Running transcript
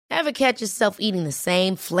Ever catch yourself eating the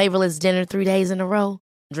same flavorless dinner 3 days in a row?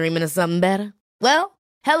 Dreaming of something better? Well,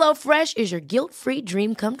 HelloFresh is your guilt-free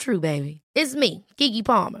dream come true, baby. It's me, Keke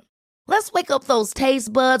Palmer. Let's wake up those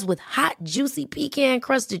taste buds with hot, juicy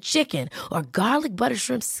pecan-crusted chicken or garlic butter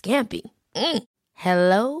shrimp scampi.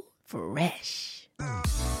 Hello Fresh.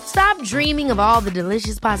 Stop dreaming of all the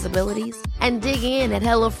delicious possibilities and dig in at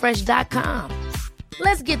HelloFresh.com.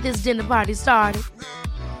 Let's get this dinner party started.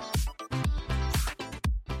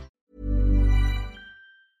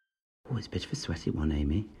 Oh, it's a bit of a sweaty one,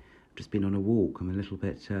 Amy. I've just been on a walk. I'm a little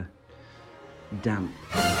bit damp.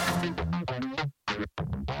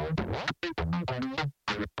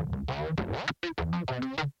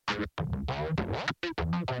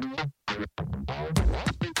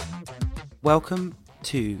 Welcome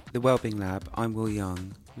to the Wellbeing Lab. I'm Will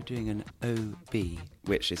Young. We're doing an OB,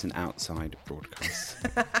 which is an outside broadcast.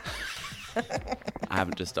 I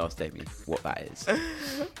haven't just asked Amy what that is.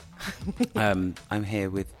 I'm here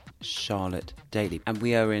with Charlotte Daly, and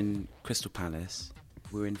we are in Crystal Palace.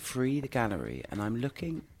 We're in Free the Gallery, and I'm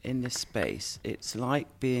looking in this space. It's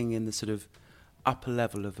like being in the sort of upper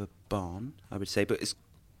level of a barn, I would say, but it's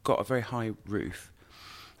got a very high roof,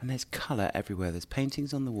 and there's colour everywhere. There's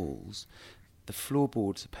paintings on the walls. The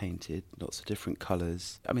floorboards are painted, lots of different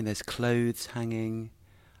colours. I mean, there's clothes hanging.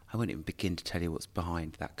 I won't even begin to tell you what's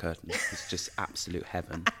behind that curtain. It's just absolute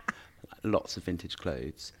heaven. Lots of vintage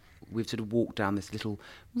clothes. We've sort of walked down this little,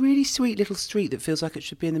 really sweet little street that feels like it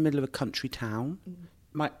should be in the middle of a country town.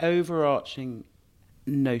 My overarching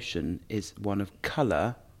notion is one of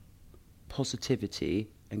colour, positivity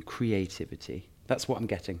and creativity. That's what I'm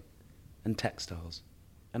getting. And textiles.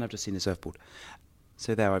 And I've just seen a surfboard.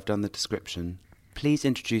 So there, I've done the description. Please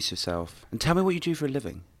introduce yourself and tell me what you do for a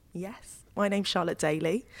living. Yes, my name's Charlotte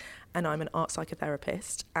Daly and I'm an art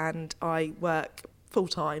psychotherapist, and I work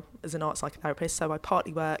full-time as an art psychotherapist. So I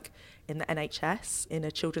partly work in the NHS in a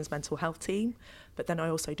children's mental health team, but then I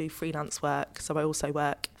also do freelance work. So I also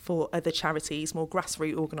work for other charities, more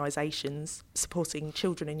grassroots organisations supporting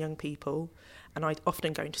children and young people, and I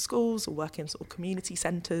often go into schools or work in sort of community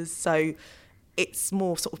centres. So it's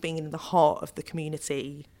more sort of being in the heart of the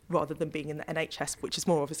community rather than being in the NHS, which is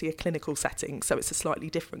more obviously a clinical setting. So it's a slightly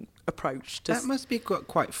different approach. That must be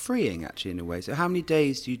quite freeing, actually, in a way. So how many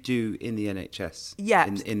days do you do in the NHS? Yeah.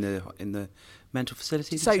 In the mental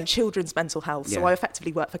facilities? So children's mental health. Yeah. So I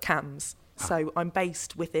effectively work for CAMHS. So I'm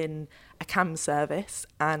based within a CAMHS service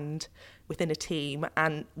and within a team.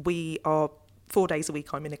 And we are 4 days a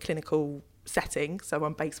week, I'm in a clinical setting. So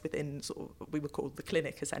I'm based within sort of, we would call the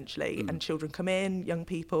clinic essentially, and children come in, young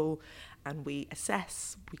people, and we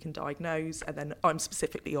assess, we can diagnose, and then I'm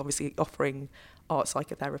specifically obviously offering art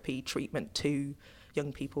psychotherapy treatment to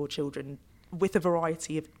young people, children with a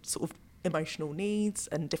variety of sort of emotional needs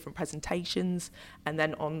and different presentations. And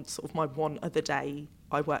then on sort of my one other day,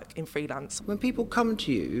 I work in freelance. When people come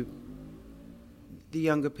to you, the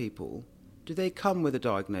younger people, do they come with a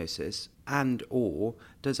diagnosis, and or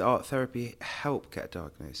does art therapy help get a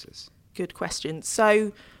diagnosis? Good question.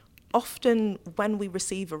 So often when we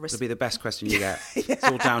receive a It'll be the best question you get. It's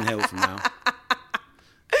all downhill from now.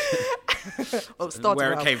 Well,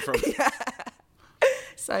 where it came from. Yeah.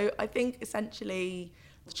 So I think essentially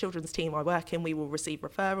the children's team I work in, we will receive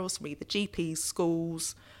referrals from either GPs,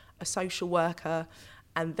 schools, a social worker,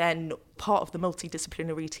 and then part of the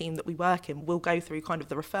multidisciplinary team that we work in will go through kind of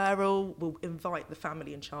the referral, we'll invite the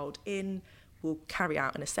family and child in, we'll carry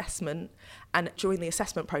out an assessment, and during the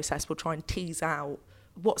assessment process we'll try and tease out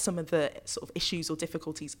what some of the sort of issues or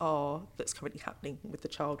difficulties are that's currently happening with the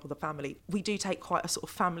child or the family. We do take quite a sort of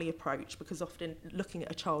family approach, because often looking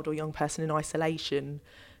at a child or young person in isolation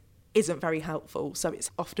isn't very helpful. So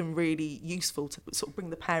it's often really useful to sort of bring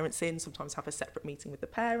the parents in, sometimes have a separate meeting with the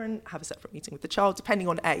parent, have a separate meeting with the child, depending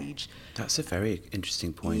on age. That's a very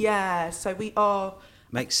interesting point. Yeah, so we are...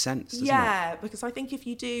 Makes sense, doesn't it? Yeah, because I think if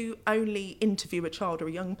you do only interview a child or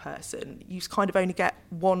a young person, you kind of only get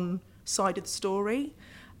one side of the story.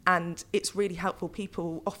 And it's really helpful.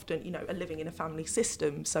 People often, you know, are living in a family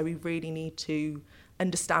system, so we really need to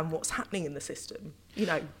understand what's happening in the system, you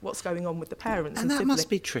know, what's going on with the parents. And that siblings. must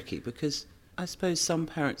be tricky, because I suppose some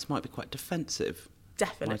parents might be quite defensive.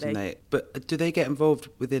 Definitely. But do they get involved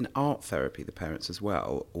within art therapy, the parents, as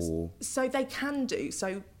well? Or So they can do.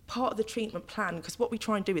 So part of the treatment plan, because what we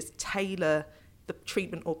try and do is tailor the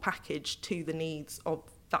treatment or package to the needs of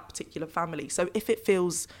that particular family. So if it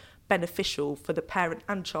feels beneficial for the parent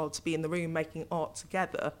and child to be in the room making art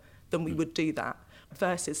together, then we would do that.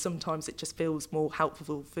 Versus sometimes it just feels more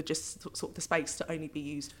helpful for just sort of the space to only be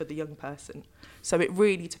used for the young person. So it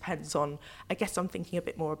really depends on, I guess I'm thinking a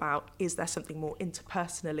bit more about, is there something more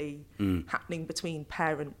interpersonally happening between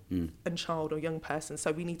parent and child or young person?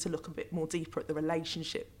 So we need to look a bit more deeper at the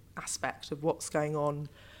relationship aspect of what's going on.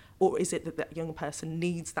 Or is it that that young person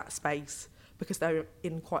needs that space because they're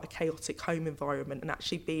in quite a chaotic home environment, and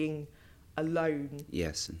actually being alone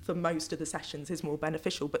for most of the sessions is more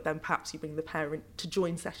beneficial, but then perhaps you bring the parent to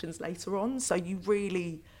join sessions later on, so you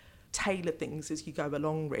really tailor things as you go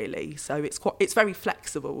along, really. So it's very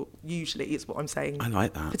flexible, usually, is what I'm saying. I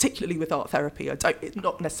like that, particularly with art therapy. It's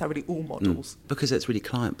not necessarily all models, because it's really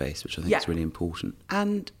client based, which I think is really important.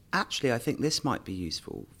 And actually I think this might be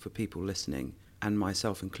useful for people listening, and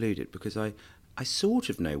myself included, because I sort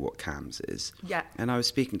of know what CAMHS is. And I was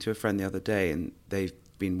speaking to a friend the other day, and they've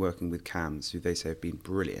been working with CAMHS, who they say have been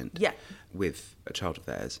brilliant with a child of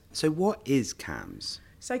theirs. So what is CAMHS?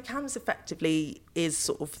 So CAMHS effectively is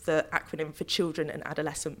sort of the acronym for Children and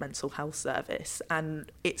Adolescent Mental Health Service,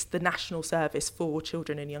 and it's the national service for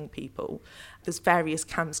children and young people. There's various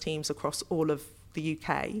CAMHS teams across all of the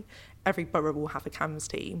UK. Every borough will have a CAMHS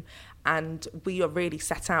team, and we are really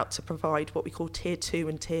set out to provide what we call Tier 2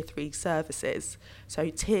 and Tier 3 services. So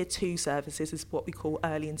Tier 2 services is what we call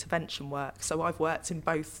early intervention work. So I've worked in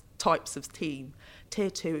both types of team. Tier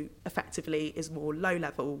 2 effectively is more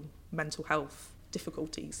low-level mental health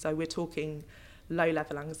difficulties. So we're talking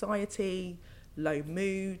low-level anxiety, low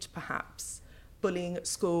mood, perhaps bullying at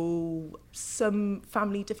school, some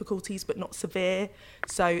family difficulties but not severe.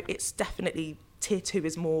 So it's definitely, Tier 2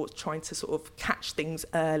 is more trying to sort of catch things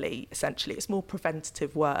early, essentially. It's more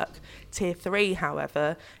preventative work. Tier 3,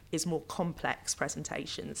 however, is more complex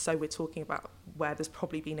presentations. So we're talking about where there's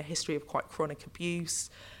probably been a history of quite chronic abuse,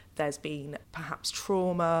 there's been perhaps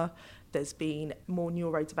trauma, there's been more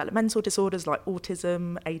neurodevelopmental disorders like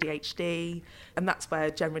autism, ADHD, and that's where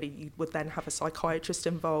generally you would then have a psychiatrist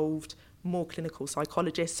involved, more clinical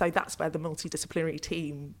psychologists. So that's where the multidisciplinary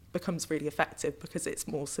team becomes really effective, because it's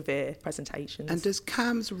more severe presentations. And does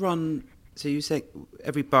CAMHS run, so you say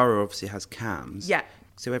every borough obviously has CAMHS? Yeah.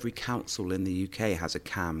 So every council in the UK has a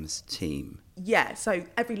CAMHS team? Yeah, so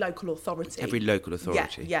every local authority.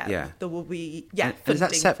 Yeah. There will be, and is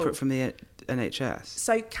that separate from the NHS?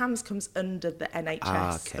 So CAMHS comes under the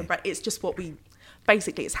NHS. Okay. It's just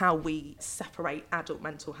basically it's how we separate adult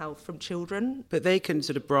mental health from children. But they can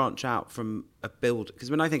sort of branch out from a building,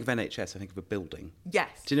 because when I think of NHS, I think of a building. Yes.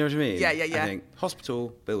 Do you know what I mean? Yeah. I think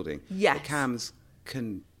hospital, building. Yes. But CAMHS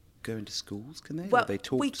can go into schools, can they? Well, or they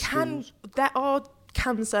talk to schools? There are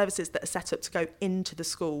CAMHS services that are set up to go into the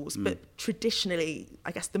schools, but traditionally,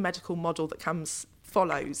 I guess the medical model that CAMHS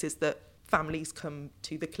follows is that families come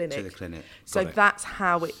to the clinic. So that's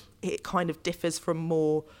how it kind of differs from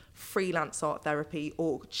more freelance art therapy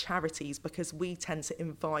or charities, because we tend to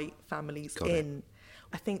invite families in.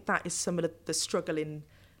 I think that is some of the struggle in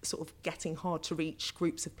sort of getting hard to reach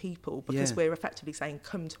groups of people, because we're effectively saying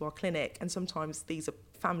come to our clinic, and sometimes these are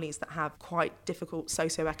families that have quite difficult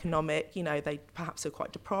socioeconomic, they perhaps are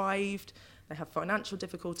quite deprived, they have financial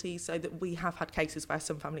difficulties, so that we have had cases where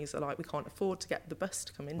some families are like, we can't afford to get the bus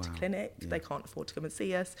to come into clinic, they can't afford to come and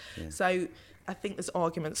see us. So I think there's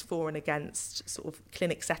arguments for and against sort of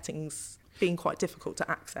clinic settings being quite difficult to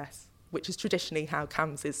access, which is traditionally how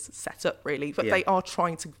CAMHS is set up, really. But they are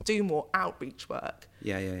trying to do more outreach work.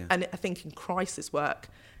 And I think in crisis work,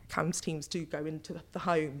 CAMHS teams do go into the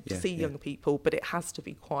home to see young people, but it has to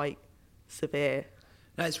be quite severe.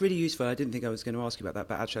 No, it's really useful. I didn't think I was going to ask you about that,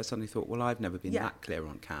 but actually I suddenly thought, well, I've never been that clear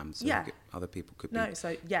on CAMHS, so other people could be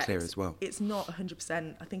clear as well. It's not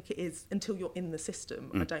 100%. I think it is, until you're in the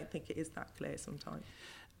system, I don't think it is that clear sometimes.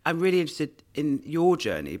 I'm really interested in your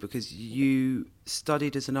journey, because you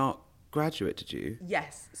studied as an art graduate, did you?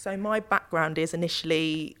 Yes. So my background is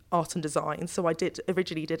initially art and design. So I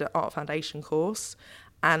originally did an art foundation course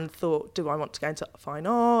and thought, do I want to go into fine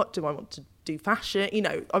art? Do I want to do fashion?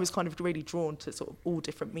 I was kind of really drawn to sort of all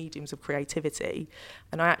different mediums of creativity.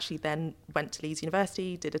 And I actually then went to Leeds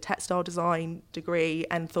University, did a textile design degree,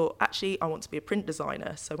 and thought, actually, I want to be a print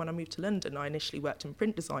designer. So when I moved to London, I initially worked in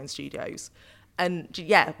print design studios. And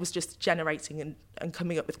was just generating and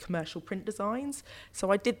coming up with commercial print designs.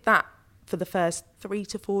 So I did that for the first 3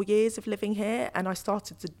 to 4 years of living here, and I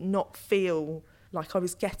started to not feel like I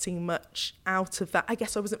was getting much out of that. I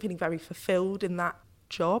guess I wasn't feeling very fulfilled in that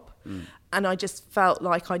job, and I just felt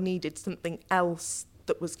like I needed something else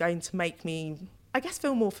that was going to make me, I guess,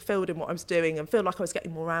 feel more fulfilled in what I was doing and feel like I was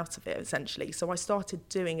getting more out of it, essentially. So I started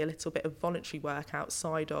doing a little bit of voluntary work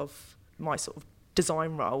outside of my sort of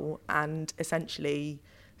design role, and essentially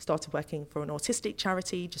started working for an autistic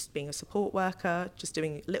charity, just being a support worker, just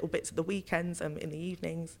doing little bits at the weekends and in the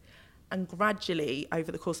evenings. And gradually,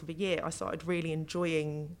 over the course of a year, I started really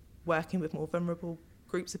enjoying working with more vulnerable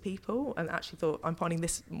groups of people, and actually thought, I'm finding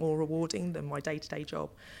this more rewarding than my day-to-day job.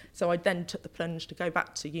 So I then took the plunge to go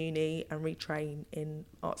back to uni and retrain in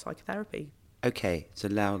art psychotherapy. Okay, so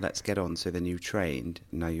now let's get on. So then you trained,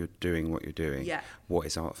 now you're doing what you're doing. Yeah. What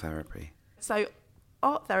is art therapy? So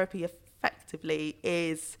art therapy effectively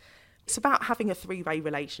it's about having a three-way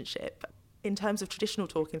relationship. In terms of traditional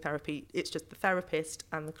talking therapy, it's just the therapist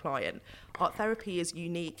and the client. Art therapy is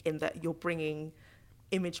unique in that you're bringing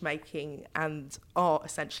image making and art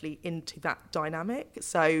essentially into that dynamic.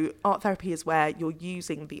 So art therapy is where you're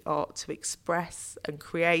using the art to express and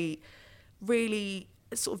create really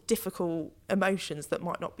sort of difficult emotions that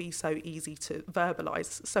might not be so easy to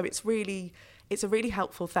verbalise. So it's a really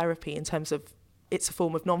helpful therapy in terms of it's a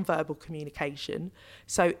form of non-verbal communication.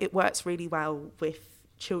 So it works really well with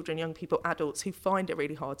children, young people, adults who find it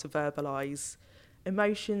really hard to verbalise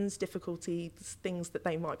emotions, difficulties, things that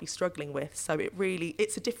they might be struggling with. So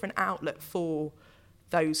it's a different outlet for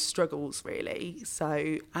those struggles, really.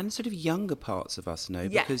 So and sort of younger parts of us know,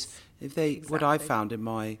 yes, because if they exactly. What I found in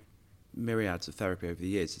my myriads of therapy over the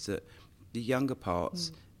years is that the younger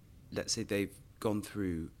parts, let's say they've gone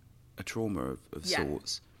through a trauma of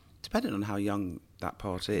sorts, depending on how young that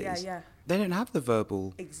part is, they don't have the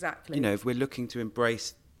verbal. Exactly. You know, if we're looking to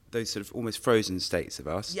embrace those sort of almost frozen states of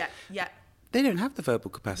us, they don't have the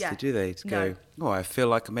verbal capacity, do they? To go, I feel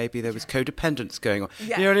like maybe there was codependence going on.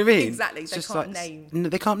 Yeah, you know what I mean? Exactly. They can't name. No,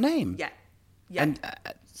 they can't name. Yeah. And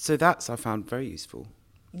so that's, I found very useful.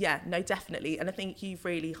 Yeah, no, definitely. And I think you've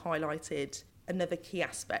really highlighted another key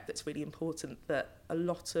aspect that's really important, that a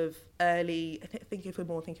lot of early, I think if we're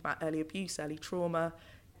more thinking about early abuse, early trauma,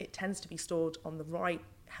 it tends to be stored on the right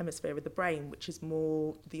hemisphere of the brain, which is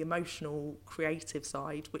more the emotional, creative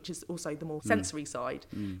side, which is also the more sensory side.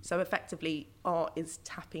 So effectively, art is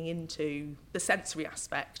tapping into the sensory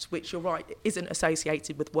aspect, which you're right, isn't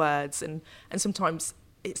associated with words. And sometimes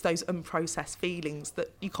it's those unprocessed feelings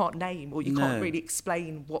that you can't name, or you can't really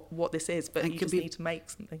explain what this is, but you just need to make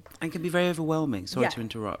something. And can be very overwhelming. Sorry to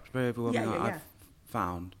interrupt. Very overwhelming, I've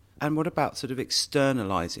found. And what about sort of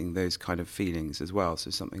externalising those kind of feelings as well?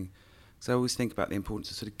 So I always think about the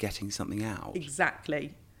importance of sort of getting something out.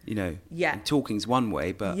 Exactly. You know, talking's one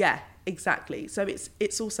way, but... Yeah, exactly. So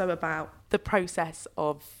it's also about the process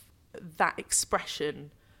of that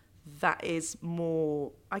expression that is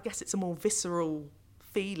more, I guess it's a more visceral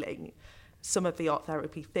feeling. Some of the art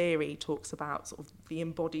therapy theory talks about sort of the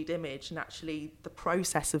embodied image, and actually the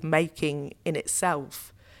process of making in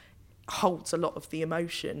itself holds a lot of the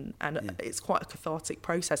emotion, and it's quite a cathartic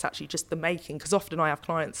process, actually, just the making. Because often I have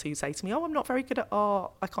clients who say to me, I'm not very good at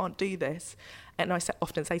art, I can't do this. And I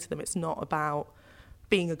often say to them, it's not about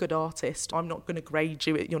being a good artist. I'm not going to grade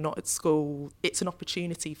you, you're not at school. It's an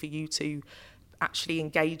opportunity for you to actually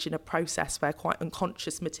engage in a process where quite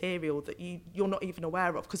unconscious material that you're not even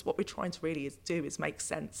aware of, because what we're trying to really do is make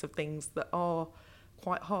sense of things that are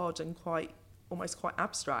quite hard and almost quite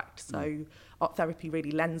abstract. So art therapy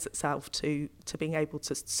really lends itself to being able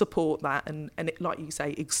to support that and it, like you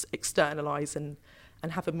say, externalise and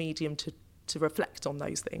have a medium to reflect on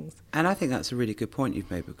those things. And I think that's a really good point you've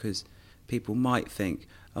made, because people might think,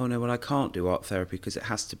 oh no, well I can't do art therapy because it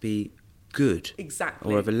has to be good.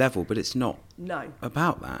 Exactly. Or of a level, but it's not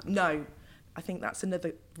about that. No. I think that's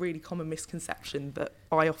another really common misconception that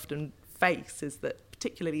I often face, is that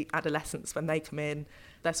particularly adolescents, when they come in,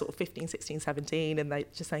 they're sort of 15, 16, 17, and they're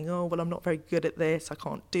just saying, oh, well, I'm not very good at this, I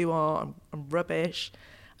can't do art, I'm rubbish.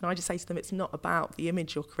 And I just say to them, it's not about the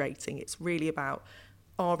image you're creating, it's really about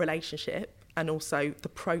our relationship and also the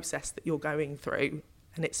process that you're going through.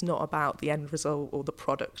 And it's not about the end result or the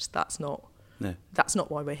product. That's not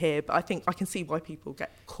why we're here. But I think I can see why people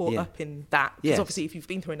get caught up in that. Because obviously if you've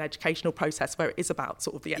been through an educational process where it is about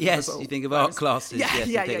sort of the end result. Yes, you think of art classes, you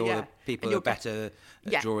think all the people are better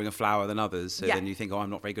at drawing a flower than others, so then you think, I'm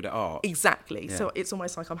not very good at art. Exactly. Yeah. So it's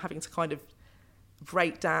almost like I'm having to kind of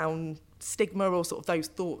break down stigma or sort of those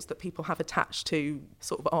thoughts that people have attached to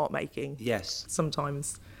sort of art making. Yes.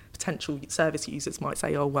 Sometimes potential service users might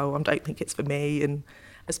say, oh, well, I don't think it's for me. And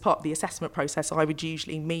as part of the assessment process, I would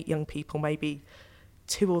usually meet young people maybe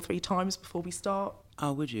 2 or 3 times before we start.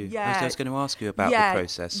 Oh, would you? Yeah. I was going to ask you about the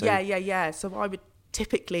process. So. Yeah. So I would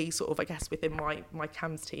typically sort of, I guess, within my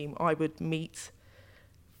CAMS team, I would meet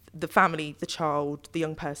the family, the child, the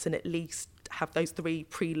young person, at least have those 3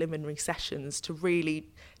 preliminary sessions to really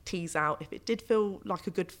tease out if it did feel like a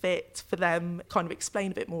good fit for them, kind of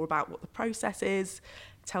explain a bit more about what the process is,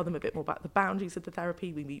 tell them a bit more about the boundaries of the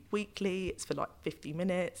therapy. We meet weekly, it's for like 50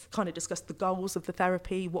 minutes, kind of discuss the goals of the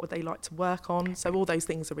therapy, what would they like to work on. So all those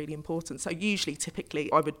things are really important. So usually,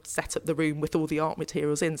 typically, I would set up the room with all the art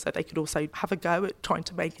materials in so they could also have a go at trying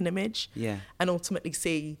to make an image. Yeah. And ultimately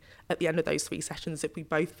see at the end of those 3 sessions if we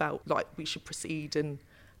both felt like we should proceed and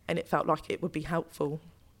it felt like it would be helpful.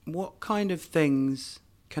 What kind of things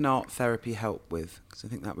can art therapy help with? Because I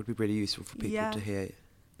think that would be really useful for people to hear.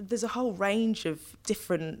 There's a whole range of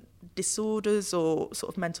different disorders or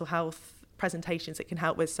sort of mental health presentations it can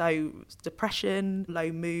help with. So depression,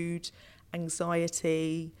 low mood,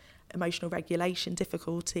 anxiety, emotional regulation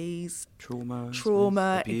difficulties. Trauma,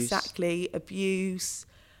 abuse. Exactly, abuse.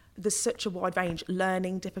 There's such a wide range.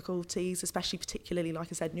 Learning difficulties, especially particularly, like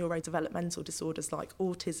I said, neurodevelopmental disorders like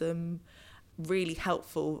autism. Really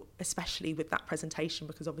helpful, especially with that presentation,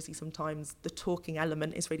 because obviously sometimes the talking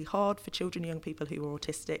element is really hard for children and young people who are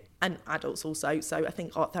autistic, and adults also. So I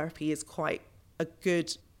think art therapy is quite a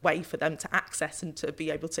good way for them to access and to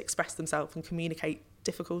be able to express themselves and communicate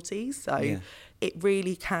difficulties. So it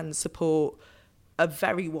really can support a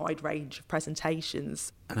very wide range of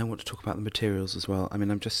presentations. And I want to talk about the materials as well. I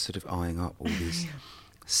mean, I'm just sort of eyeing up all these...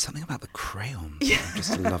 Something about the crayons I'm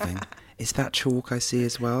just loving. Is that chalk I see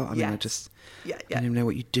as well? I mean, I don't even know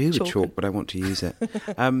what you do with chalk, but I want to use it.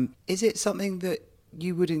 Is it something that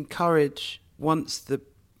you would encourage once the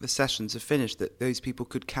sessions are finished, that those people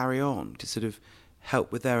could carry on to sort of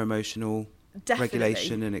help with their emotional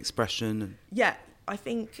regulation and expression? Yeah, I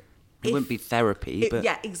think... It wouldn't be therapy, but...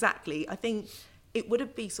 Yeah, exactly. I think it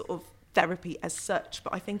wouldn't be sort of therapy as such,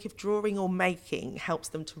 but I think if drawing or making helps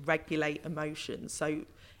them to regulate emotions, so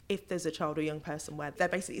if there's a child or young person where they're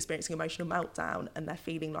basically experiencing emotional meltdown and they're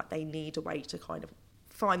feeling like they need a way to kind of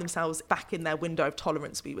find themselves back in their window of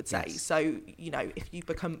tolerance, we would say. Yes. So, you know, if you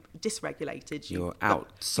become dysregulated, you're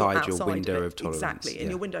outside your window of tolerance. Exactly. And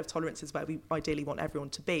your window of tolerance is where we ideally want everyone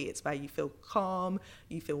to be. It's where you feel calm,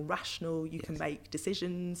 you feel rational, you can make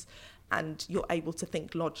decisions, and you're able to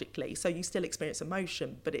think logically. So you still experience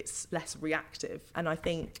emotion, but it's less reactive. And I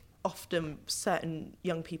think often certain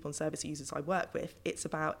young people and service users I work with, it's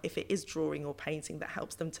about if it is drawing or painting that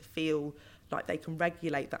helps them to feel like they can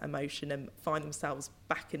regulate that emotion and find themselves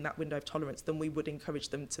back in that window of tolerance, then we would encourage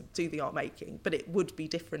them to do the art making. But it would be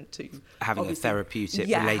different to having a therapeutic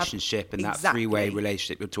relationship and that three-way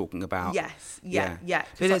relationship you're talking about. Yes,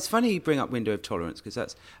 But it's funny you bring up window of tolerance, because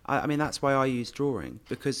that's why I use drawing,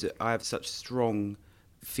 because I have such strong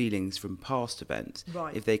feelings from past events.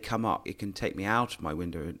 Right. If they come up, it can take me out of my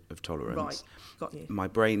window of tolerance. Right, got you. My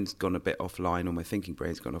brain's gone a bit offline, or my thinking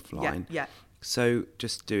brain's gone offline. Yeah. So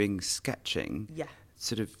just doing sketching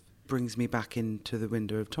sort of brings me back into the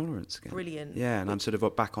window of tolerance again. Brilliant. Yeah, and I'm sort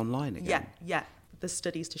of back online again. Yeah. There's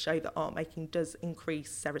studies to show that art making does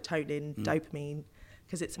increase serotonin, dopamine,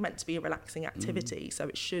 because it's meant to be a relaxing activity, so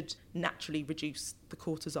it should naturally reduce the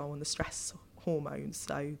cortisol and the stress hormones,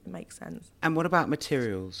 so it makes sense. And what about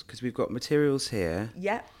materials? Because we've got materials here.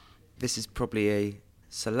 Yeah. This is probably a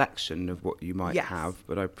selection of what you might have,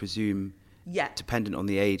 but I presume... dependent on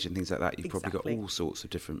the age and things like that, you've probably got all sorts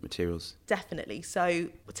of different materials. Definitely. So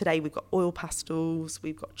today we've got oil pastels,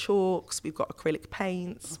 we've got chalks, we've got acrylic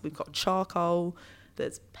paints, we've got charcoal,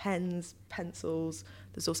 there's pens, pencils,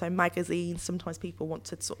 there's also magazines. Sometimes people want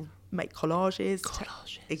to sort of make collages.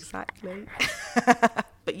 Exactly.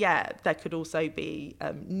 But there could also be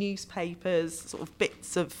newspapers, sort of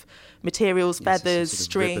bits of materials, feathers,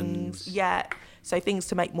 strings. Ribbons. So things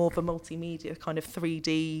to make more of a multimedia kind of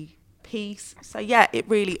 3D piece. So it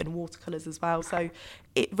really, and watercolours as well. So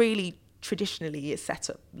it really traditionally is set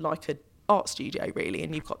up like an art studio really,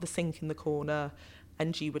 and you've got the sink in the corner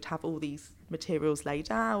and you would have all these materials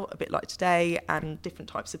laid out a bit like today and different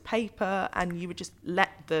types of paper, and you would just let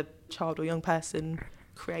the child or young person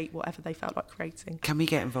create whatever they felt like creating. Can we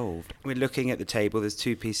get involved? We're looking at the table, there's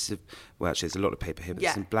two pieces of, well actually there's a lot of paper here, but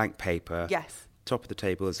there's some blank paper. Yes. Top of the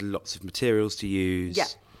table there's lots of materials to use. Yeah.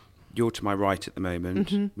 You're to my right at the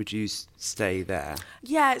moment. Would you stay there?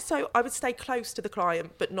 Yeah, so I would stay close to the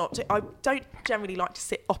client, but I don't generally like to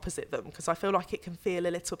sit opposite them, because I feel like it can feel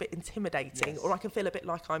a little bit intimidating, or I can feel a bit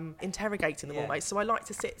like I'm interrogating them almost. So I like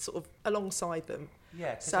to sit sort of alongside them.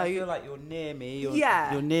 Yeah, because I feel like you're near me.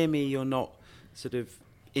 You're near me, you're not sort of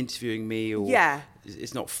interviewing me, or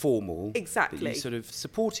it's not formal. Exactly. But you're sort of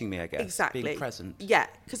supporting me, I guess. Exactly. Being present. Yeah,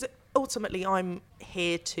 because ultimately I'm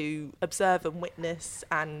here to observe and witness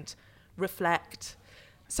and reflect.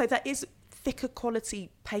 So there is thicker quality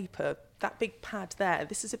paper that big pad there,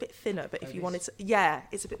 this is a bit thinner, but if you wanted to,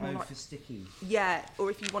 it's a bit more like for sticky. Yeah, or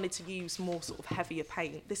if you wanted to use more sort of heavier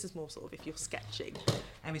paint, this is more sort of if you're sketching.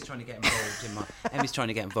 Emmy's trying to get involved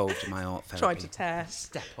in my art therapy. Trying to tear.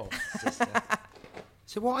 Step off, sister.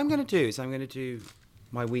 So what I'm going to do is I'm going to do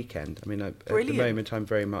my weekend. I mean, at the moment I'm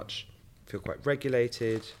very much feel quite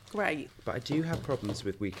regulated. Great. But I do have problems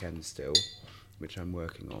with weekends still, which I'm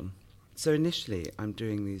working on. So initially I'm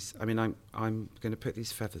doing these, I mean, I'm going to put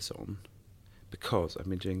these feathers on because I've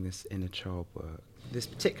been doing this inner child work. This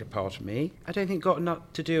particular part of me, I don't think got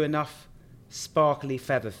enough sparkly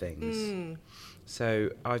feather things. So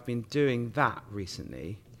I've been doing that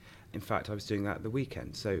recently. In fact, I was doing that at the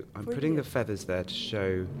weekend. So I'm putting the feathers there to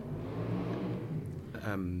show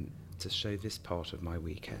this part of my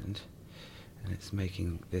weekend. And it's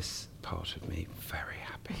making this part of me very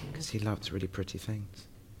happy because he loves really pretty things.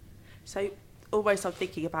 So almost I'm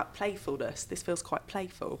thinking about playfulness. This feels quite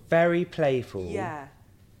playful. Very playful. Yeah.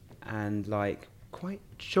 And like quite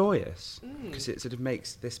joyous because it sort of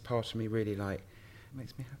makes this part of me really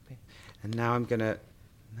makes me happy. And now I'm gonna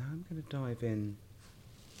dive in.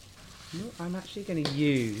 You know, I'm actually going to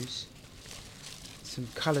use some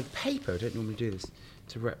coloured paper. I don't normally do this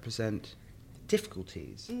to represent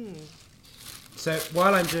difficulties. So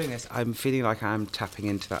while I'm doing this, I'm feeling like I'm tapping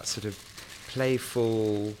into that sort of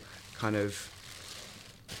playful kind of,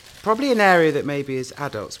 probably an area that maybe as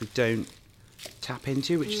adults we don't tap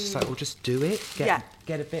into, which is like, well, just do it.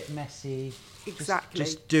 Get a bit messy. Exactly.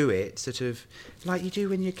 Just do it, sort of like you do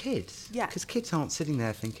when you're kids. Yeah. Because kids aren't sitting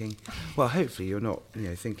there thinking, well, hopefully you're not,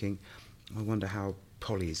 thinking, I wonder how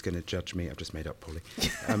Polly's going to judge me. I've just made up Polly.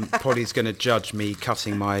 Polly's going to judge me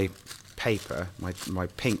cutting my paper, my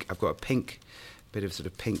pink. I've got a pink bit of sort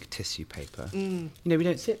of pink tissue paper. We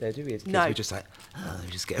don't sit there, do we? As kids? No. We just we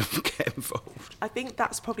just get involved. I think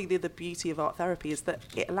that's probably the beauty of art therapy, is that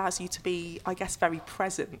it allows you to be, I guess, very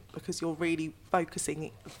present because you're really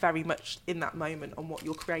focusing very much in that moment on what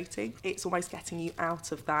you're creating. It's almost getting you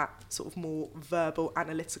out of that sort of more verbal,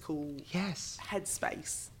 analytical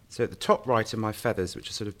headspace. So at the top right are my feathers, which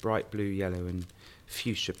are sort of bright blue, yellow and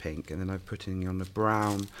fuchsia pink, and then I'm putting on the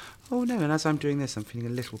brown. Oh no, and as I'm doing this, I'm feeling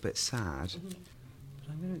a little bit sad.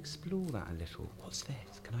 But I'm going to explore that a little. What's this?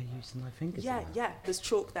 Can I use my fingers? Yeah. There's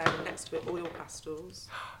chalk there and next to it, oil pastels.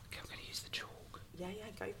 Okay, I'm going to use the chalk. Yeah,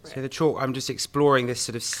 go for it. So the chalk, I'm just exploring this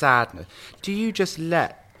sort of sadness. Do you just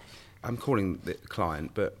let, I'm calling the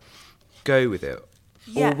client, but go with it?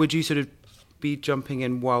 Yeah. Or would you sort of be jumping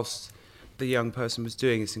in whilst the young person was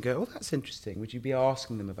doing this and go, oh, that's interesting? Would you be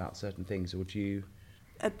asking them about certain things, or would you...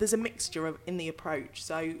 There's a mixture in the approach.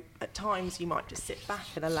 So at times you might just sit back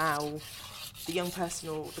and allow the young person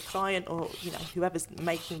or the client or whoever's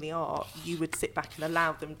making the art, you would sit back and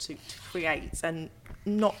allow them to create and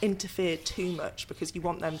not interfere too much because you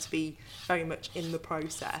want them to be very much in the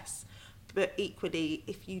process. But equally,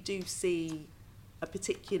 if you do see a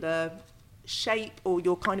particular shape or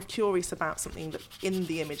you're kind of curious about something that in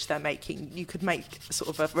the image they're making, you could make sort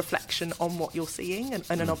of a reflection on what you're seeing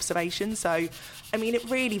and an observation. So, I mean, it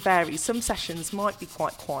really varies. Some sessions might be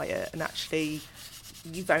quite quiet and actually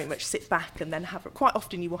you very much sit back and then quite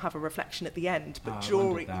often you will have a reflection at the end, but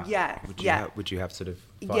during would you have sort of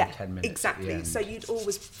 5-10 minutes exactly at the end? So you'd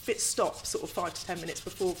always stop sort of 5 to 10 minutes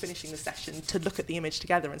before finishing the session to look at the image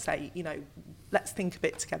together and say, let's think a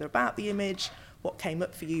bit together about the image. What came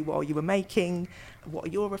up for you while you were making? What are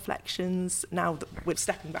your reflections? Now that we're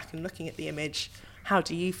stepping back and looking at the image, how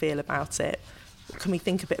do you feel about it? Can we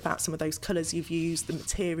think a bit about some of those colours you've used, the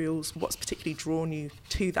materials, what's particularly drawn you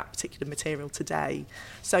to that particular material today?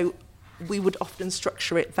 So we would often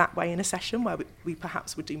structure it that way in a session where we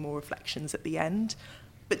perhaps would do more reflections at the end,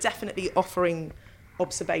 but definitely offering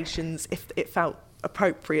observations if it felt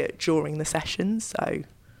appropriate during the session. So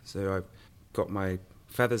I've got my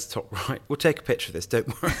feathers top right. We'll take a picture of this,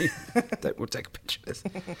 don't worry. We'll take a picture of this.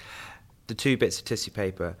 The 2 bits of tissue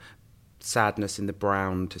paper, sadness in the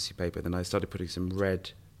brown tissue paper. Then I started putting some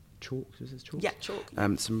red chalk. Is this chalk? Yeah, chalk.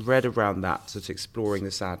 Some red around that, sort of exploring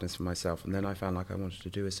the sadness for myself. And then I found like I wanted to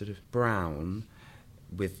do a sort of brown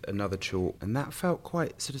with another chalk, and that felt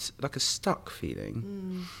quite sort of like a stuck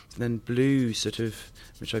feeling. Then blue, sort of,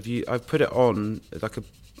 which I've put it on like a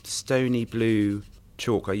stony blue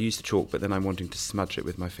chalk. I used the chalk, but then I'm wanting to smudge it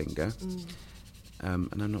with my finger.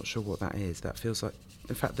 And I'm not sure what that is. That feels like,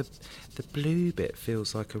 in fact, the blue bit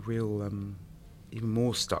feels like a real, even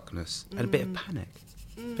more stuckness and a bit of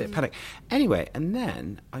panic. Anyway, and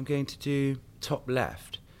then I'm going to do top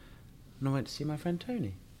left, and I went to see my friend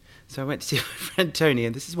Tony. So I went to see my friend Tony,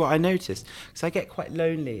 and this is what I noticed, because I get quite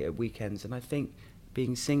lonely at weekends, and I think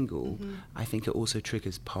being single, I think it also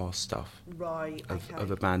triggers past stuff. Right,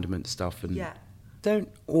 Of abandonment stuff. And Yeah. don't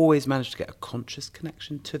always manage to get a conscious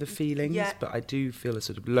connection to the feelings, Yeah. but I do feel a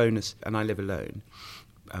sort of lowness, and I live alone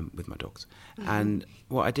with my dogs. And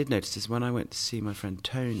what I did notice is when I went to see my friend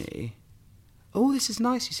Tony, oh, this is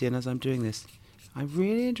nice, you see, and as I'm doing this, I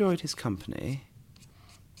really enjoyed his company.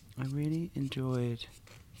 I really enjoyed...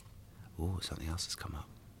 Oh, something else has come up.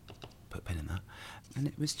 Put a pin in that. And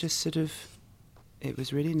it was just sort of... It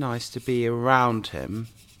was really nice to be around him.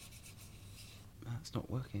 That's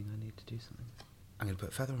not working. I need to do something. I'm going to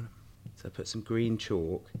put a feather on it. So I put some green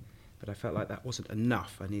chalk, but I felt like that wasn't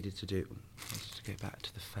enough. I needed to go back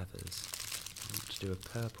to the feathers. I want to do a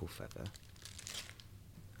purple feather.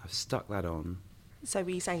 I've stuck that on. So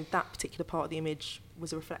were you saying that particular part of the image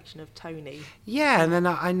was a reflection of Tony? Yeah, and then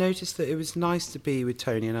I noticed that it was nice to be with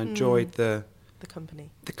Tony, and I enjoyed the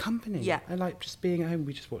company. The company. Yeah. I like just being at home.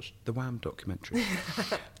 We just watched the Wham documentary.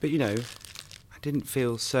 But, you know, I didn't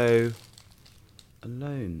feel so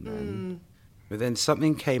alone then. But then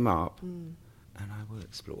something came up, and I will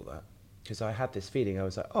explore that. Because I had this feeling, I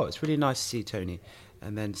was like, oh, it's really nice to see Tony.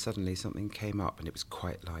 And then suddenly something came up, and it was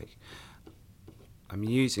quite like, I'm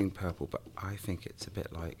using purple, but I think it's a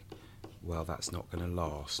bit like, well, that's not going to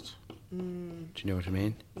last. Do you know what I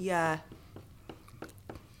mean? Yeah.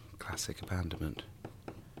 Classic abandonment.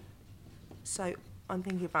 So I'm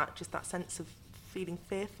thinking about just that sense of feeling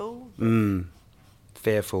fearful.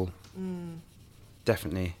 Fearful.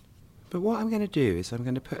 Definitely. But what I'm going to do is I'm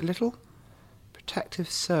going to put a little protective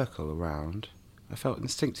circle around. I felt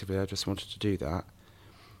instinctively I just wanted to do that.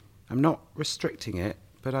 I'm not restricting it,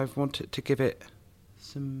 but I've wanted to give it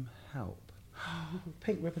some help.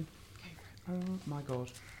 Pink ribbon. Oh my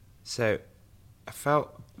God. So I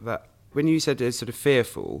felt that when you said it's sort of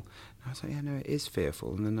fearful, I was like, yeah, no, it is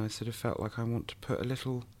fearful. And then I sort of felt like I want to put a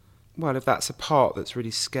little, well, if that's a part that's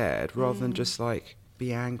really scared, rather than just like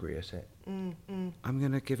be angry at it, I'm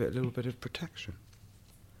going to give it a little bit of protection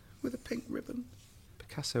with a pink ribbon.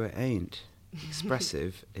 Picasso, it ain't.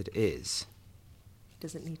 Expressive, it is. It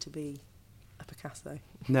doesn't need to be a Picasso.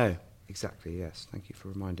 No, exactly, yes. Thank you for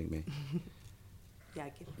reminding me. Yeah,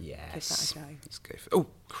 give Yes. that a go. Let's go for... Oh,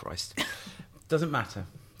 Christ. Doesn't matter.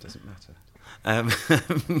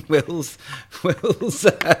 Will's... There's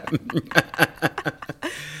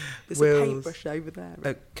a paintbrush over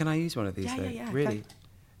there. Can I use one of these, though? Yeah. Really?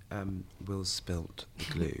 Will spilt the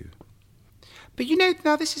glue. But, you know,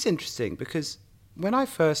 now this is interesting, because when I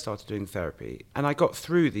first started doing therapy, and I got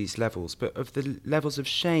through these levels, but of the levels of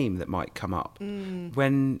shame that might come up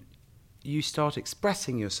when you start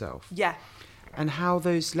expressing yourself. Yeah. And how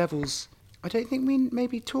those levels... I don't think we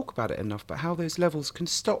maybe talk about it enough, but how those levels can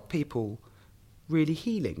stop people really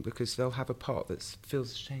healing, because they'll have a part that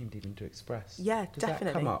feels ashamed even to express. Yeah, Does definitely.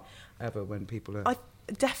 that come up ever when people are...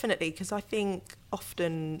 Definitely, because I think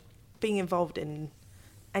often being involved in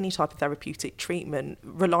any type of therapeutic treatment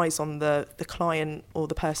relies on the client or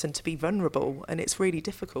the person to be vulnerable, and it's really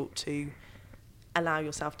difficult to allow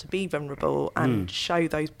yourself to be vulnerable and show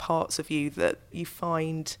those parts of you that you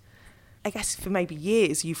find... I guess for maybe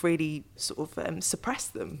years you've really sort of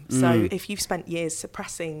suppressed them. So if you've spent years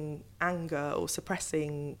suppressing anger or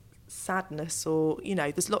suppressing sadness, or, you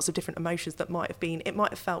know, there's lots of different emotions that it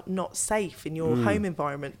might have felt not safe in your home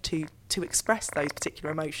environment to express those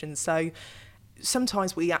particular emotions. So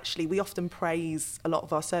sometimes we often praise a lot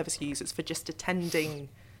of our service users for just attending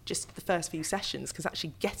just the first few sessions, because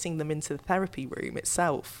actually getting them into the therapy room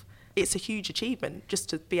itself, it's a huge achievement just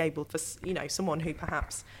to be able for, you know, someone who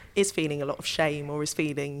perhaps is feeling a lot of shame or is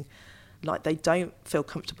feeling like they don't feel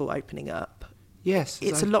comfortable opening up. Yes.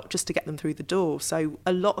 It's a lot just to get them through the door. So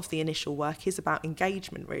a lot of the initial work is about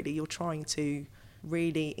engagement, really. You're trying to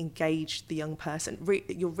really engage the young person.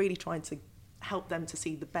 You're really trying to help them to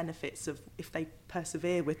see the benefits of, if they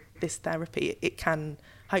persevere with this therapy, it can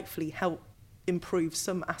hopefully help improve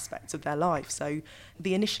some aspects of their life. So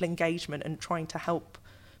the initial engagement and trying to help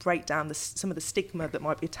break down some of the stigma that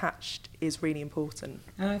might be attached is really important.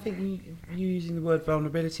 And I think you using the word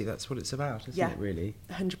vulnerability, that's what it's about, isn't it, really?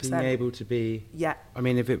 100%. Being able to be... Yeah. I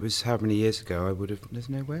mean, if it was how many years ago, I would have... There's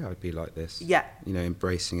no way I'd be like this. Yeah. You know,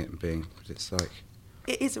 embracing it and being... But it's like...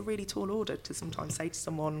 It is a really tall order to sometimes say to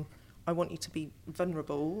someone, I want you to be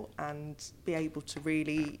vulnerable and be able to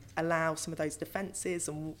really allow some of those defences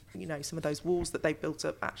and, you know, some of those walls that they've built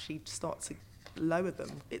up actually start to lower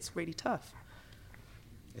them. It's really tough.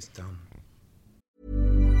 It's done.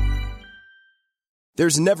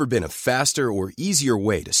 There's never been a faster or easier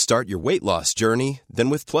way to start your weight loss journey than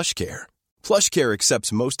with PlushCare. PlushCare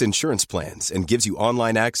accepts most insurance plans and gives you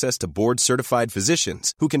online access to board-certified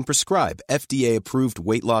physicians who can prescribe FDA-approved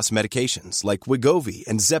weight loss medications like Wegovy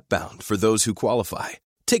and Zepbound for those who qualify.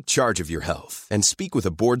 Take charge of your health and speak with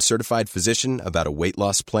a board-certified physician about a weight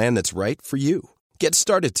loss plan that's right for you. Get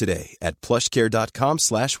started today at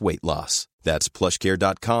plushcare.com/weight-loss. That's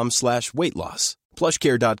plushcare.com/weight-loss.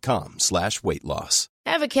 plushcare.com/weight-loss.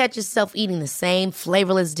 Ever catch yourself eating the same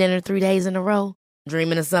flavorless dinner 3 days in a row?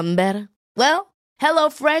 Dreaming of something better? Well,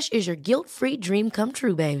 HelloFresh is your guilt-free dream come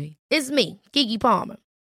true, baby. It's me, Keke Palmer.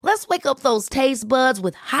 Let's wake up those taste buds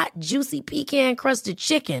with hot, juicy pecan-crusted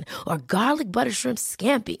chicken or garlic butter shrimp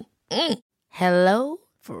scampi. Hello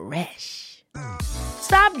Fresh.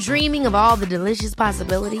 Stop dreaming of all the delicious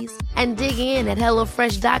possibilities and dig in at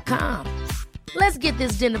HelloFresh.com. Let's get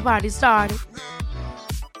this dinner party started.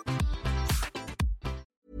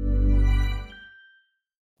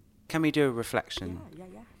 Can we do a reflection? Yeah.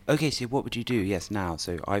 Okay, so what would you do? Yes, now.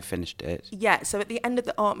 So I finished it. Yeah, so at the end of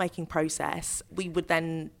the art making process, we would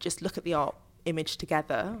then just look at the art image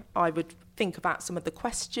together. I would think about some of the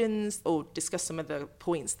questions or discuss some of the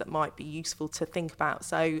points that might be useful to think about.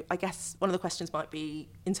 So I guess one of the questions might be,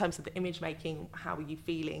 in terms of the image making, how were you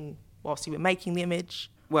feeling whilst you were making the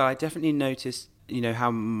image? Well, I definitely noticed,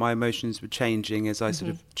 how my emotions were changing as I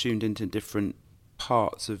sort of tuned into different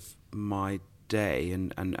parts of my day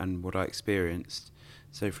and what I experienced.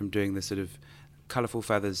 So from doing the sort of colourful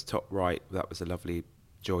feathers top right, that was a lovely,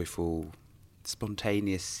 joyful,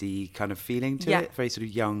 spontaneous-y kind of feeling to it. Very sort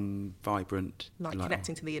of young, vibrant. Like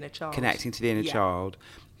connecting to the inner child. Connecting to the inner child.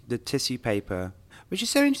 The tissue paper, which is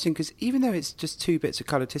so interesting because even though it's just 2 bits of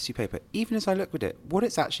coloured tissue paper, even as I look at it, what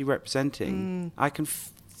it's actually representing, I can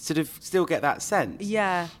sort of still get that sense.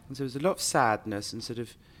 Yeah. And so there was a lot of sadness and sort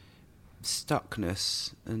of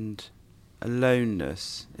stuckness and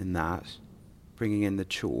aloneness in that, bringing in the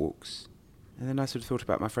chalks. And then I sort of thought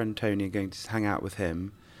about my friend Tony and going to hang out with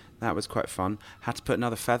him. That was quite fun. Had to put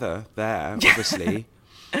another feather there, obviously.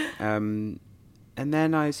 And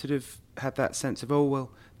then I sort of had that sense of,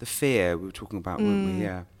 the fear we were talking about, weren't we?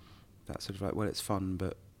 Yeah. That sort of like, it's fun,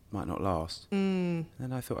 but might not last. And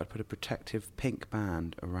then I thought I'd put a protective pink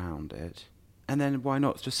band around it. And then why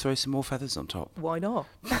not just throw some more feathers on top? Why not?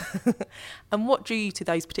 And what drew you to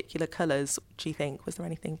those particular colours, do you think? Was there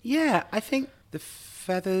anything? Yeah, I think the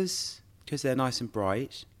feathers, because they're nice and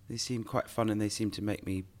bright, they seem quite fun and they seem to make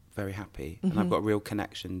me very happy. And I've got a real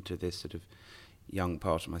connection to this sort of young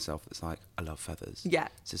part of myself that's like, I love feathers. Yeah.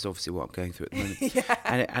 So it's obviously what I'm going through at the moment.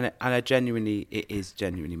 And it is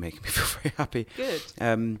genuinely making me feel very happy. Good.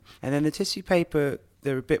 And then the tissue paper,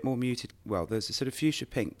 they're a bit more muted. Well, there's a sort of fuchsia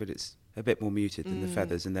pink, but it's a bit more muted than the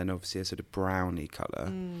feathers, and then obviously a sort of browny colour.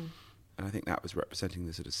 And I think that was representing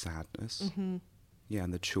the sort of sadness. Yeah,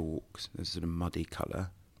 and the chalks, there's a sort of muddy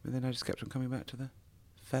colour. And then I just kept on coming back to the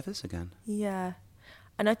feathers again. Yeah.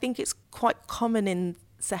 And I think it's quite common in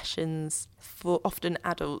sessions for often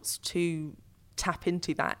adults to tap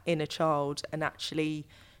into that inner child and actually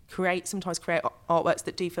sometimes create artworks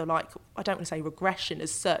that do feel like, I don't want to say regression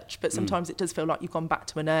as such, but sometimes it does feel like you've gone back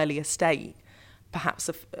to an earlier state, perhaps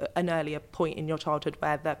an earlier point in your childhood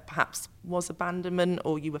where there perhaps was abandonment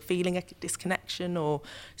or you were feeling a disconnection. Or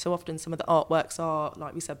so often some of the artworks are,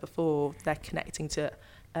 like we said before, they're connecting to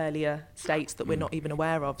earlier states that we're not even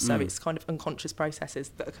aware of. So it's kind of unconscious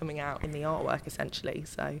processes that are coming out in the artwork essentially.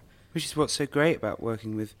 So, which is what's so great about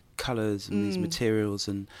working with colours and these materials.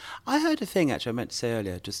 And I heard a thing actually I meant to say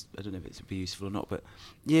earlier, just I don't know if it's be useful or not, but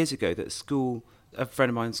years ago that school, a friend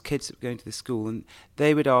of mine's kids were going to this school and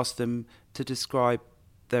they would ask them to describe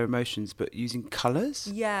their emotions but using colours.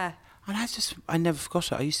 Yeah. And I never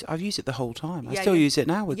forgot it. I've used it the whole time. I still use it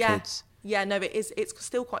now with kids. Yeah, no, it's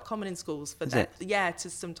still quite common in schools for that. Yeah, to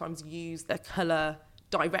sometimes use the colour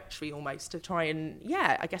directory almost to try and,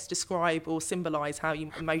 I guess describe or symbolise how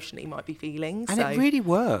you emotionally might be feeling. And it really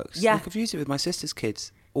works. Yeah. Like I've used it with my sister's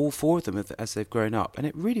kids, all 4 of them as they've grown up, and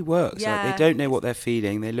it really works. Yeah. Like they don't know what they're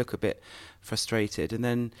feeling, they look a bit frustrated. And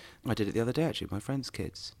then I did it the other day actually with my friend's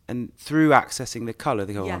kids. And through accessing the colour,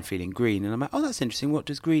 they go, I'm feeling green. And I'm like, that's interesting. What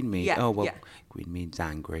does green mean? Green means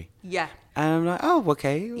angry. Yeah. And I'm like,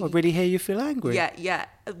 okay, I really hear you feel angry. Yeah.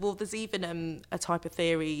 Well, there's even a type of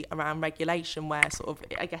theory around regulation where sort of,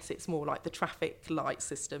 I guess it's more like the traffic light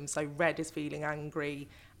system. So red is feeling angry,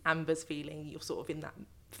 amber's feeling you're sort of in that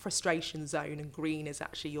frustration zone, and green is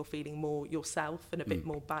actually you're feeling more yourself and a bit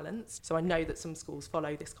more balanced. So I know that some schools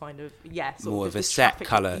follow this kind of more of a set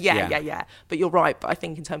colour. Yeah. But you're right. But I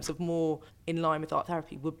think in terms of more in line with art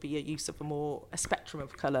therapy would be a use of a spectrum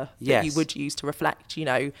of colour that you would use to reflect, you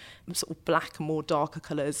know, sort of black and more darker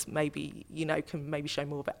colours maybe, you know, can maybe show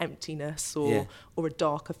more of an emptiness or a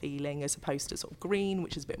darker feeling, as opposed to sort of green,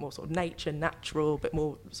 which is a bit more sort of nature, natural, a bit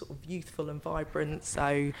more sort of youthful and vibrant.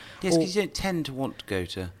 So yes, because you don't tend to want to go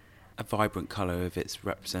to a vibrant colour if it's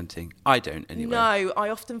representing. I don't anyway. No, I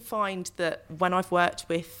often find that when I've worked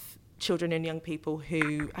with children and young people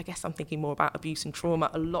who, I guess I'm thinking more about abuse and trauma,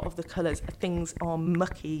 a lot of the colours, things are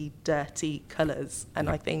mucky, dirty colours. And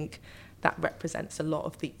I think that represents a lot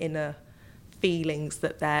of the inner feelings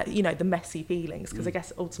that they're, you know, the messy feelings. Because I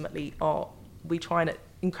guess ultimately we try and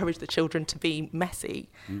encourage the children to be messy.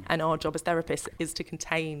 And our job as therapists is to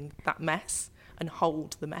contain that mess and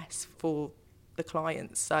hold the mess for the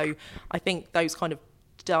clients. So I think those kind of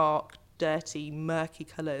dark, dirty, murky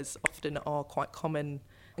colours often are quite common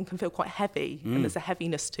and can feel quite heavy, and there's a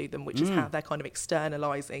heaviness to them, which is how they're kind of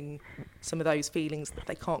externalising some of those feelings that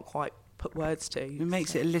they can't quite put words to. It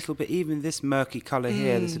makes it a little bit, even this murky colour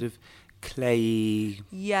here, the sort of clayey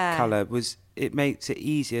colour, it makes it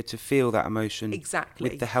easier to feel that emotion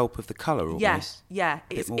with the help of the colour almost.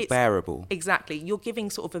 It's more bearable. Exactly. You're giving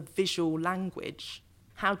sort of a visual language.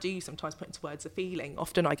 How do you sometimes put into words a feeling?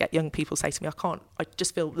 Often I get young people say to me, I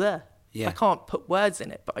just feel I can't put words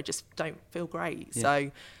in it, but I just don't feel great.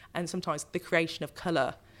 So, and sometimes the creation of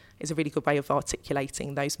colour is a really good way of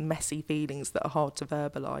articulating those messy feelings that are hard to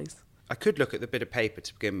verbalise. I could look at the bit of paper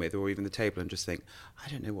to begin with, or even the table, and just think, I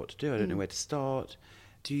don't know what to do. I don't know where to start.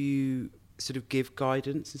 Do you sort of give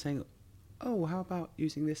guidance and saying, oh, how about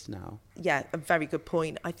using this now? Yeah, a very good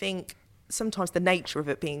point. I think sometimes the nature of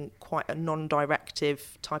it being quite a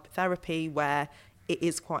non-directive type of therapy, where it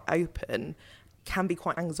is quite open, can be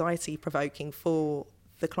quite anxiety provoking for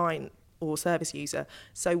the client or service user.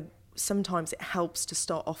 So sometimes it helps to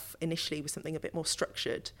start off initially with something a bit more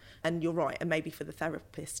structured. And you're right, and maybe for the art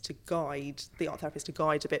therapist to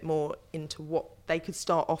guide a bit more into what they could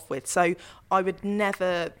start off with. So I would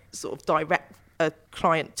never sort of direct a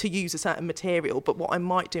client to use a certain material, but what I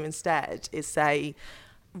might do instead is say,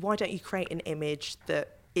 why don't you create an image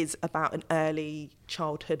that is about an early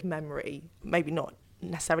childhood memory? Maybe not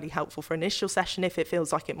necessarily helpful for initial session if it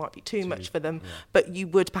feels like it might be too much for them, but you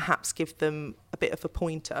would perhaps give them a bit of a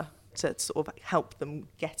pointer to sort of help them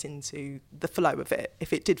get into the flow of it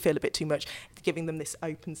if it did feel a bit too much, giving them this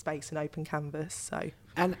open space and open canvas. So,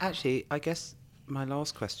 and actually, I guess my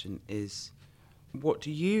last question is, what do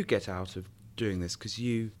you get out of doing this? Because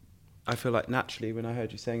I feel like naturally, when I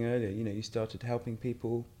heard you saying earlier, you know, you started helping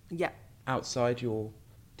people outside your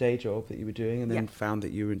day job that you were doing, and then found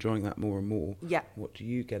that you were enjoying that more and more. What do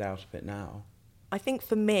you get out of it now? I think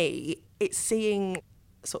for me, it's seeing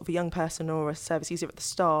sort of a young person or a service user at the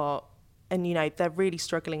start, and, you know, they're really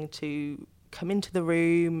struggling to come into the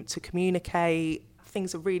room, to communicate.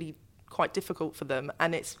 Things are really quite difficult for them,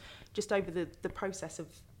 and it's just over the process of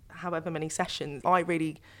however many sessions, I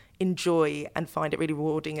really enjoy and find it really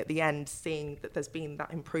rewarding at the end, seeing that there's been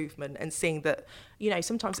that improvement, and seeing that, you know,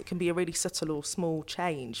 sometimes it can be a really subtle or small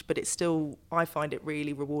change, but it's still, I find it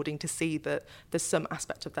really rewarding to see that there's some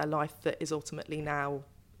aspect of their life that is ultimately now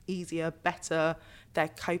easier, better, they're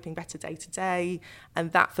coping better day to day,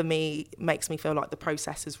 and that for me makes me feel like the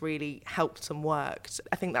process has really helped and worked.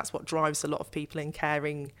 I think that's what drives a lot of people in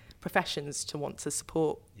caring professions to want to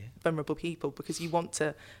support vulnerable people, because you want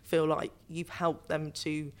to feel like you've helped them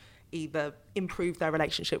to either improve their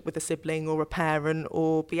relationship with a sibling or a parent,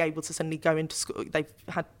 or be able to suddenly go into school. They've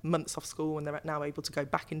had months off school and they're now able to go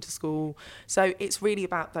back into school. So it's really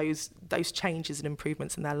about those changes and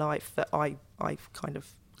improvements in their life that I've kind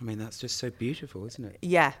of... I mean, that's just so beautiful, isn't it?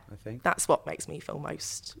 Yeah, I think that's what makes me feel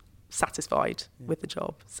most satisfied with the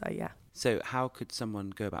job. So yeah. So how could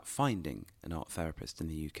someone go about finding an art therapist in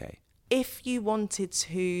the UK? If you wanted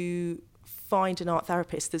to find an art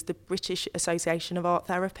therapist, there's the British Association of Art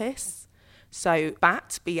Therapists. So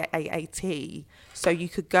BAT, B-A-A-T. So you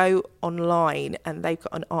could go online and they've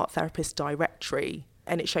got an art therapist directory,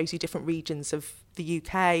 and it shows you different regions of the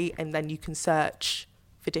UK, and then you can search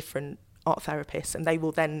for different art therapists, and they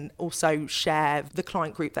will then also share the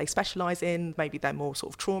client group they specialise in. Maybe they're more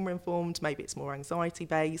sort of trauma informed, maybe it's more anxiety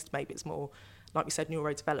based, maybe it's more, like we said,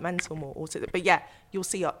 neurodevelopmental, more autism. But yeah, you'll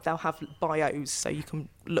see they'll have bios, so you can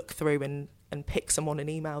look through and pick someone and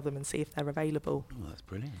email them and see if they're available. Oh, that's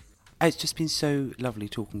brilliant. It's just been so lovely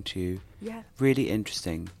talking to you. Yeah. Really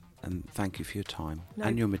interesting. and thank you for your time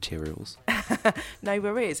and your materials. No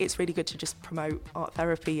worries. It's really good to just promote art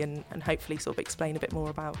therapy and hopefully sort of explain a bit more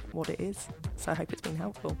about what it is. So I hope it's been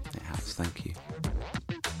helpful. It has, thank you.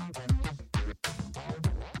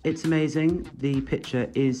 It's amazing. The picture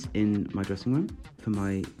is in my dressing room for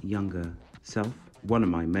my younger self. One of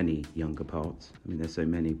my many younger parts. I mean, there's so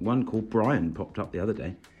many. One called Brian popped up the other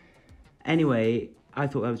day. Anyway, I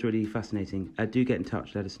thought that was really fascinating. Do get in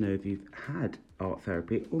touch. Let us know if you've had art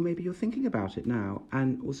therapy or maybe you're thinking about it now.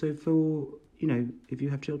 And also for, if you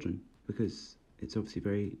have children, because it's obviously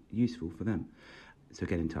very useful for them. So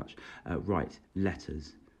get in touch. Right,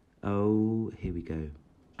 letters. Oh, here we go.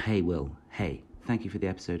 Hey, Will. Hey, thank you for the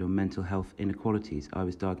episode on mental health inequalities. I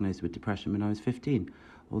was diagnosed with depression when I was 15.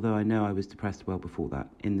 Although I know I was depressed well before that.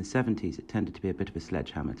 In the 70s, it tended to be a bit of a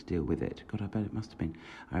sledgehammer to deal with it. God, I bet it must have been.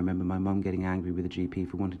 I remember my mum getting angry with the GP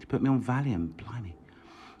for wanting to put me on Valium. Blimey.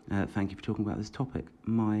 Thank you for talking about this topic.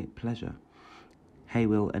 My pleasure. Hey,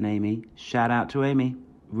 Will and Amy. Shout out to Amy.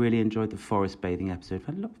 Really enjoyed the forest bathing episode. I've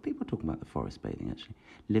had a lot of people talking about the forest bathing, actually.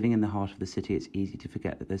 Living in the heart of the city, it's easy to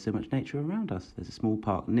forget that there's so much nature around us. There's a small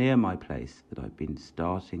park near my place that I've been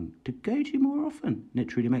starting to go to more often. And it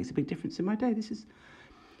truly makes a big difference in my day.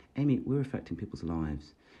 Amy, we're affecting people's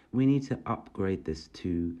lives. We need to upgrade this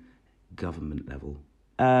to government level.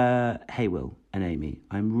 Hey, Will and Amy,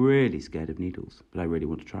 I'm really scared of needles, but I really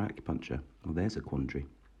want to try acupuncture. Well, there's a quandary.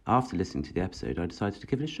 After listening to the episode, I decided to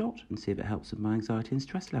give it a shot and see if it helps with my anxiety and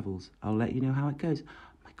stress levels. I'll let you know how it goes. Oh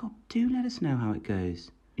my God, do let us know how it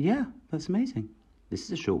goes. Yeah, that's amazing. This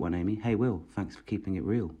is a short one, Amy. Hey, Will, thanks for keeping it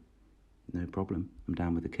real. No problem. I'm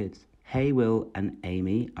down with the kids. Hey, Will and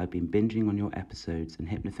Amy, I've been binging on your episodes and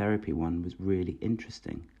hypnotherapy one was really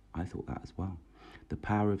interesting. I thought that as well. The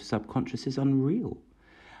power of subconscious is unreal.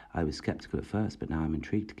 I was sceptical at first, but now I'm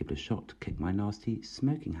intrigued to give it a shot to kick my nasty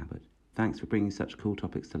smoking habit. Thanks for bringing such cool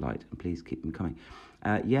topics to light, and please keep them coming.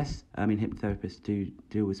 Yes, I mean, hypnotherapists do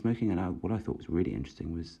deal with smoking, and what I thought was really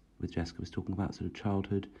interesting was, with Jessica, was talking about sort of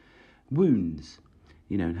childhood wounds,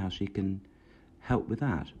 and how she can help with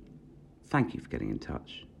that. Thank you for getting in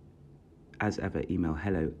touch. As ever, email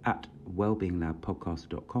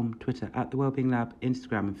hello@wellbeinglabpodcast.com, Twitter @thewellbeinglab,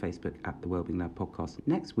 Instagram and Facebook @thewellbeinglabpodcast.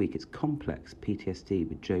 Next week, it's Complex PTSD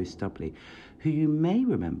with Joe Stubley, who you may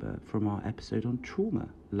remember from our episode on trauma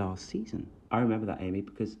last season. I remember that, Amy,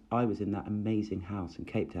 because I was in that amazing house in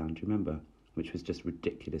Cape Town, do you remember? Which was just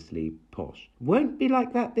ridiculously posh. Won't be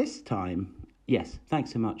like that this time. Yes,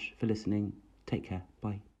 thanks so much for listening. Take care.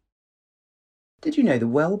 Bye. Did you know the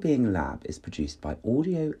Wellbeing Lab is produced by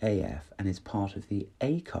Audio AF and is part of the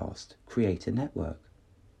Acast Creator Network?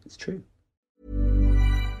 It's true.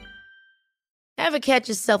 Ever catch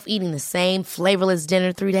yourself eating the same flavorless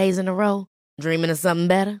dinner 3 days in a row? Dreaming of something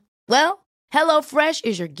better? Well, HelloFresh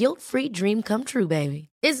is your guilt-free dream come true, baby.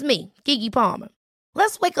 It's me, Keke Palmer.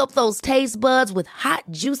 Let's wake up those taste buds with hot,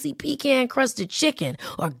 juicy pecan-crusted chicken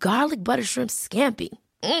or garlic butter shrimp scampi.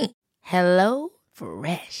 Hello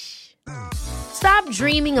Fresh. Stop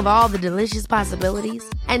dreaming of all the delicious possibilities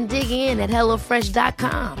and dig in at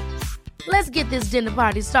HelloFresh.com. Let's get this dinner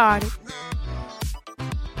party started.